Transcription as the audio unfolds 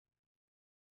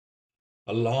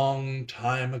A long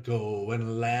time ago, in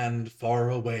a land far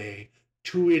away,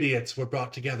 two idiots were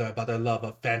brought together by their love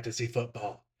of fantasy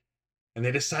football. And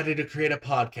they decided to create a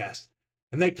podcast.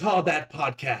 And they called that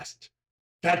podcast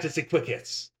Fantasy Quick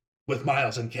Hits with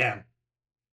Miles and Cam.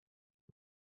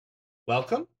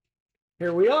 Welcome.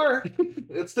 Here we are.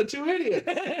 It's the two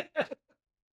idiots.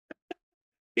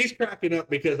 He's cracking up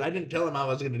because I didn't tell him I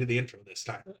was going to do the intro this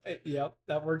time. Yep,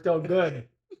 that worked out good.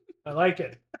 I like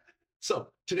it. So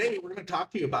today we're going to talk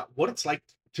to you about what it's like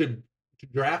to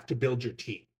draft to build your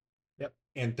team. Yep.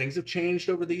 And things have changed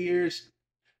over the years.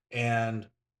 And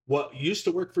what used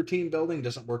to work for team building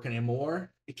doesn't work anymore.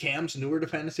 Cam's newer to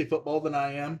fantasy football than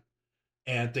I am.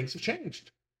 And things have changed.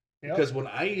 Yep. Because when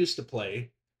I used to play,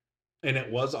 and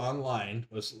it was online,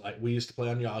 it was like we used to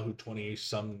play on Yahoo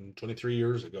 23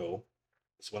 years ago.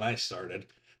 That's when I started.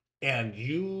 And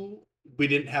we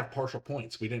didn't have partial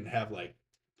points. We didn't have like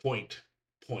points,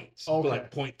 Okay.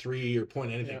 like 0.3 or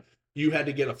point anything. Yeah. You had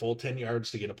to get a full 10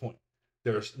 yards to get a point.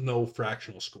 There's no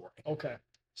fractional scoring. Okay.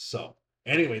 So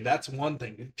anyway, that's one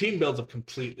thing. Team builds have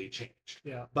completely changed.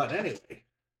 Yeah. But anyway,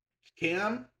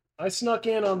 Cam. I snuck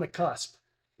in on the cusp.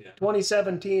 Yeah.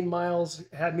 2017, Miles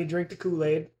had me drink the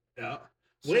Kool-Aid. Yeah.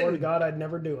 Swear to God, I'd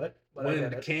never do it. But I did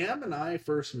When it. Cam and I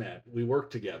first met, we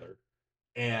worked together,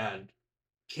 and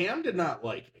Cam did not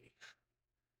like me.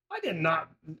 I did not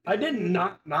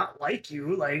like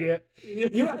you. Like you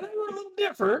and I were a little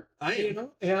different.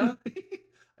 Yeah.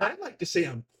 I like to say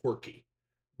I'm quirky,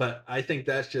 but I think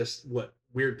that's just what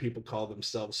weird people call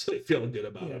themselves, so they feel good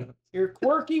about Yeah. it. You're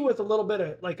quirky with a little bit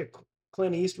of like a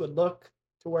Clint Eastwood look,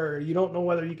 to where you don't know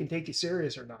whether you can take you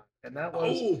serious or not. And that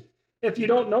was, if you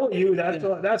don't know you,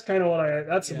 that's kind of what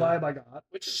that's the vibe I got.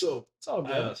 Which is, So it's all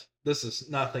good. this is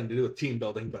nothing to do with team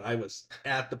building, but I was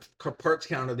at the parts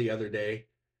counter the other day,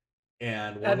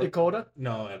 and At Dakota?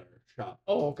 No, at our shop.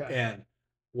 Oh, okay. And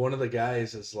one of the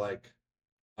guys is like,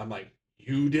 I'm like,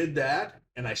 you did that?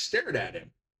 And I stared at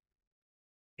him.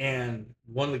 And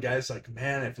one of the guys like,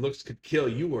 man, if looks could kill,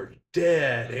 you were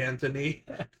dead, Anthony.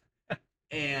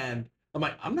 And I'm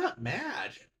like, I'm not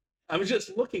mad. I was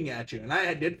just looking at you. And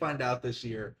I did find out this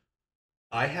year,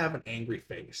 I have an angry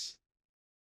face.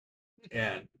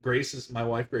 And my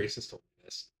wife Grace has told me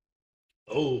this.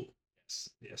 Oh,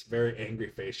 yes, very angry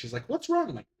face. She's like, what's wrong?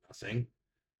 I'm like, nothing.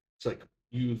 It's like,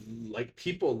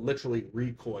 people literally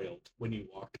recoiled when you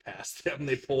walked past them.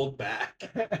 They pulled back.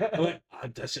 I'm like,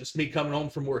 that's just me coming home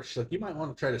from work. She's like, you might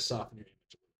want to try to soften your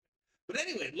image a little bit. But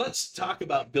anyway, let's talk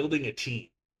about building a team.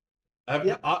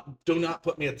 Do not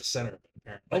put me at the center of it,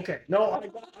 apparently. Okay. No, I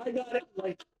got it.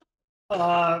 Like,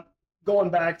 going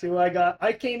back to,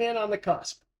 I came in on the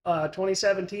cusp,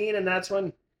 2017, and that's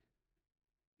when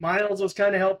Miles was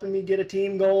kind of helping me get a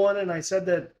team going. And I said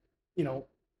that,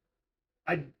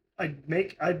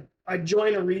 I'd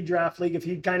join a redraft league if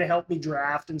he'd kind of help me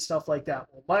draft and stuff like that.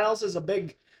 Well, Miles is a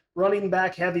big running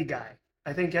back heavy guy.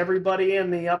 I think everybody in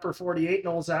the upper 48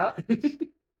 knows that.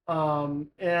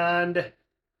 And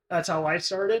that's how I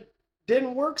started.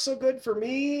 Didn't work so good for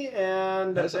me,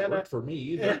 and doesn't work for me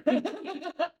either.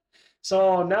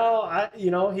 So now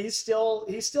he's still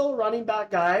a running back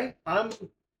guy. I'm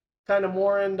kind of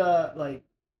more into, like,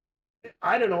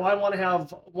 I don't know, I want to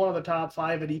have one of the top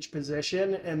 5 at each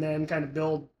position and then kind of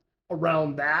build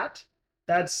around that.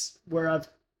 That's where I've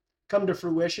come to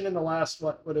fruition in the last,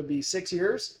 what would it be, 6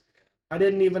 years? I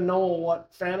didn't even know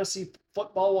what fantasy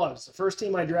football was. The first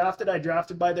team I drafted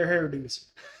by their hairdos.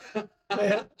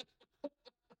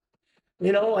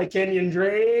 Like Kenyon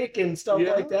Drake and stuff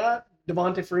like that.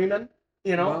 Devonta Freeman,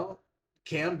 Well,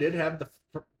 Cam did have the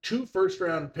 2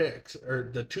 first-round picks, or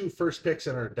the 2 first picks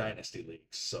in our dynasty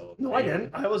leagues. So no, I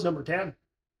didn't. I was number 10.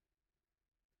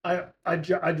 I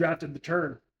drafted the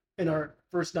turn in our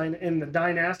first in the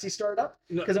dynasty startup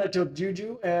because I took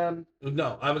Juju and.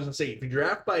 No, I was gonna say, if you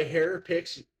draft by hair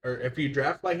picks, or if you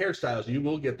draft by hairstyles, you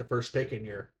will get the first pick in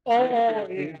your. Oh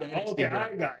yeah. Okay,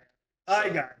 I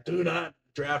got it. Do not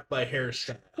draft by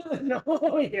hairstyle. No,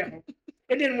 yeah,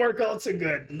 it didn't work out so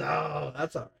good. No,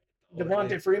 that's all right.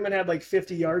 Devonta Freeman had like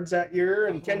 50 yards that year,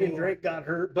 and Kenyon Drake got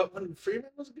hurt. But when Freeman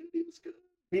was good, he was good.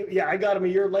 I got him a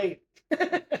year late.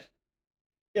 It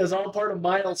was all part of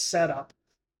Miles' setup.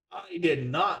 I did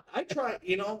not. I try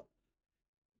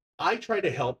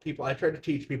to help people. I try to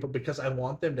teach people because I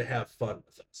want them to have fun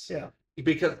with us. Yeah.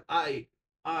 Because I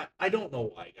don't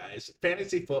know why, guys.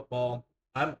 Fantasy football,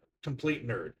 I'm a complete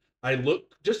nerd.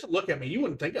 Just to look at me, you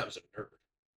wouldn't think I was a nerd.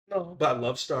 No. But I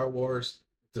love Star Wars,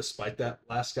 despite that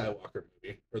last Skywalker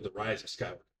movie, or The Rise of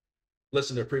Skywalker.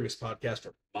 Listen to a previous podcast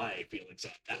for my feelings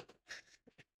on that.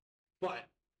 But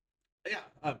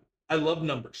yeah, I love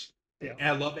numbers. Yeah. And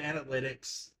I love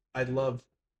analytics. I love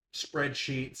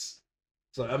spreadsheets.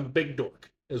 So I'm a big dork,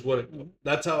 is what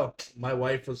that's how my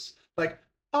wife was like,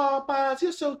 oh, Miles,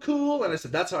 you're so cool. And I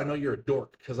said, that's how I know you're a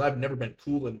dork, because I've never been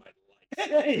cool in my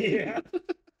life. Yeah.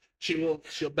 She'll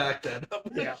back that up.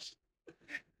 Yeah.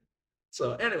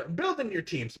 So anyway, building your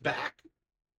teams back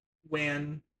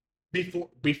when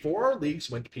before our leagues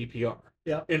went to PPR.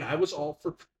 Yeah. And I was all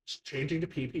for changing to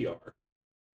PPR.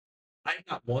 I've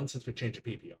not won since we changed to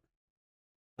PPR.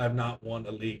 I've not won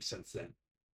a league since then.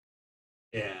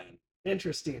 And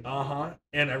interesting.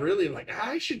 And I really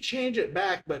I should change it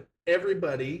back, but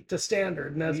everybody to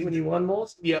standard, and that's when you won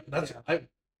most. Yep, that's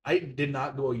I did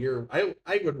not go a year.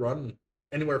 I would run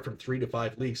anywhere from 3 to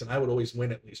 5 leagues, and I would always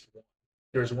win at least one.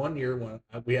 There's one year when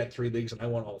we had 3 leagues, and I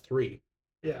won all 3.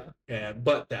 Yeah.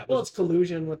 But that was it's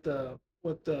collusion with the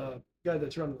guy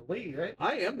that's running the league, right?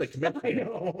 I am the committee. I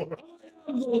know.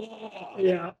 I am the law.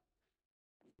 Yeah.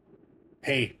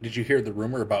 Hey, did you hear the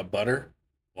rumor about butter?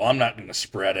 Well, I'm not going to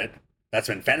spread it. That's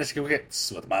been Fantasy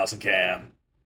Crickets with Miles and Cam.